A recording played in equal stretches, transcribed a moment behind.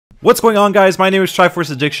What's going on, guys? My name is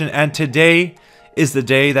Triforce Addiction, and today is the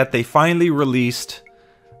day that they finally released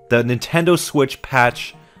the Nintendo Switch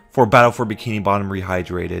patch for Battle for Bikini Bottom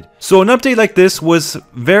Rehydrated. So an update like this was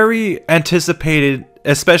very anticipated,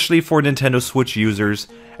 especially for Nintendo Switch users,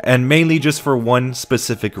 and mainly just for one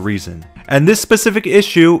specific reason. And this specific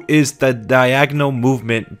issue is the diagonal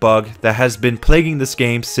movement bug that has been plaguing this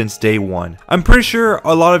game since day one. I'm pretty sure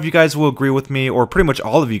a lot of you guys will agree with me, or pretty much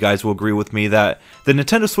all of you guys will agree with me, that the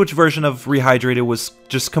Nintendo Switch version of Rehydrated was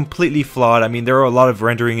just completely flawed. I mean, there are a lot of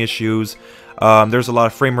rendering issues, there's a lot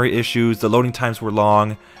of frame rate issues, the loading times were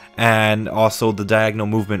long, and also the diagonal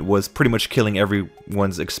movement was pretty much killing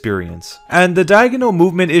everyone's experience. And the diagonal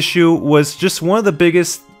movement issue was just one of the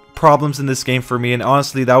biggest problems in this game for me, and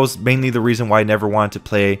honestly that was mainly the reason why I never wanted to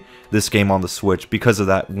play this game on the Switch, because of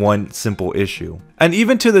that one simple issue. And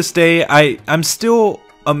even to this day, I'm still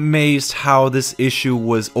amazed how this issue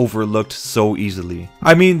was overlooked so easily.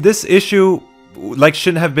 I mean, this issue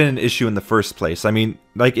shouldn't have been an issue in the first place. I mean,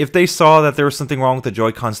 if they saw that there was something wrong with the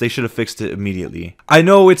Joy-Cons, they should have fixed it immediately. I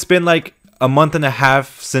know it's been like a month and a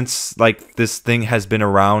half since this thing has been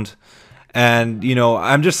around, and you know,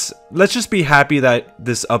 let's just be happy that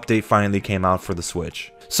this update finally came out for the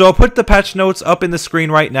Switch. So I'll put the patch notes up in the screen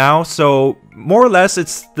right now. So more or less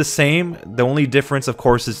it's the same. The only difference, of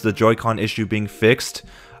course, is the Joy-Con issue being fixed.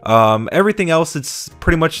 Everything else, it's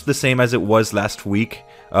pretty much the same as it was last week.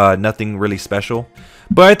 Nothing really special.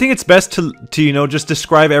 But I think it's best to you know, just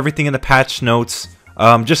describe everything in the patch notes,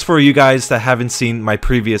 just for you guys that haven't seen my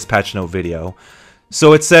previous patch note video.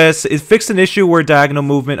 So it says, it fixed an issue where diagonal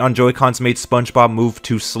movement on Joy-Cons made Spongebob move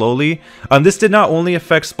too slowly. This did not only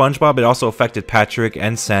affect Spongebob, it also affected Patrick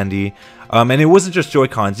and Sandy. And it wasn't just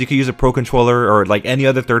Joy-Cons. You could use a Pro Controller or any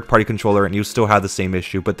other third-party controller and you still have the same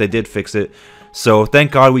issue, but they did fix it. So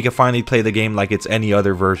thank God we can finally play the game like it's any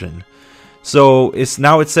other version. So it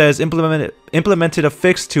says implemented a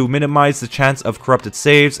fix to minimize the chance of corrupted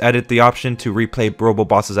saves, added the option to replay robo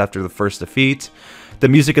bosses after the first defeat. The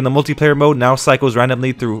music in the multiplayer mode now cycles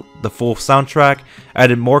randomly through the full soundtrack,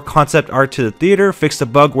 added more concept art to the theater, fixed a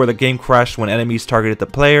bug where the game crashed when enemies targeted the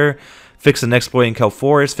player, fixed an exploit in Kelp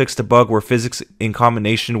Forest, fixed a bug where physics in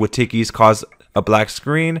combination with tikis caused a black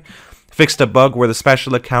screen, fixed a bug where the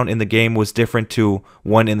special account in the game was different to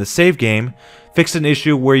one in the save game, fixed an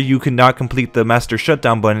issue where you could not complete the master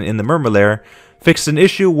shutdown button in the Murmur Lair, fixed an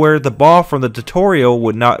issue where the ball from the tutorial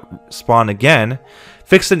would not spawn again,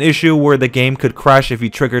 fixed an issue where the game could crash if you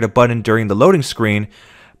triggered a button during the loading screen,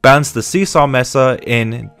 balanced the seesaw mesa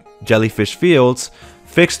in Jellyfish Fields,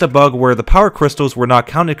 fixed a bug where the power crystals were not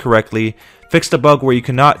counted correctly, fixed a bug where you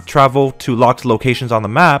could not travel to locked locations on the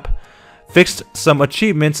map, fixed some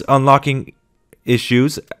achievements unlocking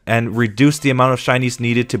issues, and reduced the amount of shinies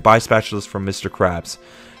needed to buy spatulas from Mr. Krabs.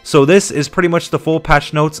 So this is pretty much the full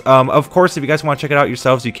patch notes. Of course, if you guys want to check it out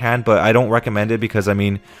yourselves, you can, but I don't recommend it because, I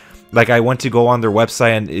mean, I went to go on their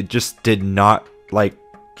website and it just did not,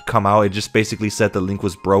 come out. It just basically said the link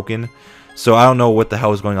was broken. So I don't know what the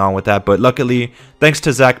hell is going on with that, but luckily, thanks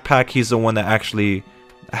to Zach Pack, he's the one that actually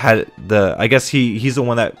had I guess he's the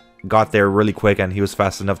one that got there really quick and he was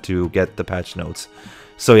fast enough to get the patch notes.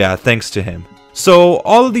 So yeah, thanks to him. So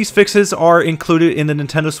all of these fixes are included in the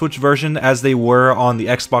Nintendo Switch version as they were on the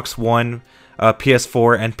Xbox One,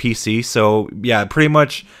 PS4, and PC. So yeah, pretty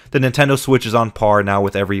much the Nintendo Switch is on par now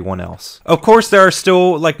with everyone else. Of course, there are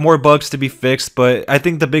still more bugs to be fixed, but I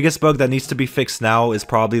think the biggest bug that needs to be fixed now is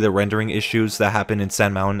probably the rendering issues that happen in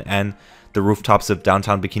Sand Mountain and the rooftops of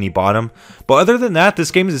downtown Bikini Bottom. But other than that,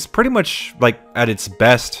 this game is pretty much at its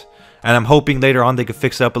best, and I'm hoping later on they could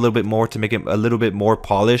fix it up a little bit more to make it a little bit more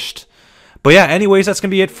polished. But yeah, anyways, that's gonna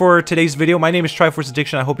be it for today's video. My name is Triforce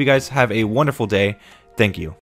Addiction. I hope you guys have a wonderful day. Thank you.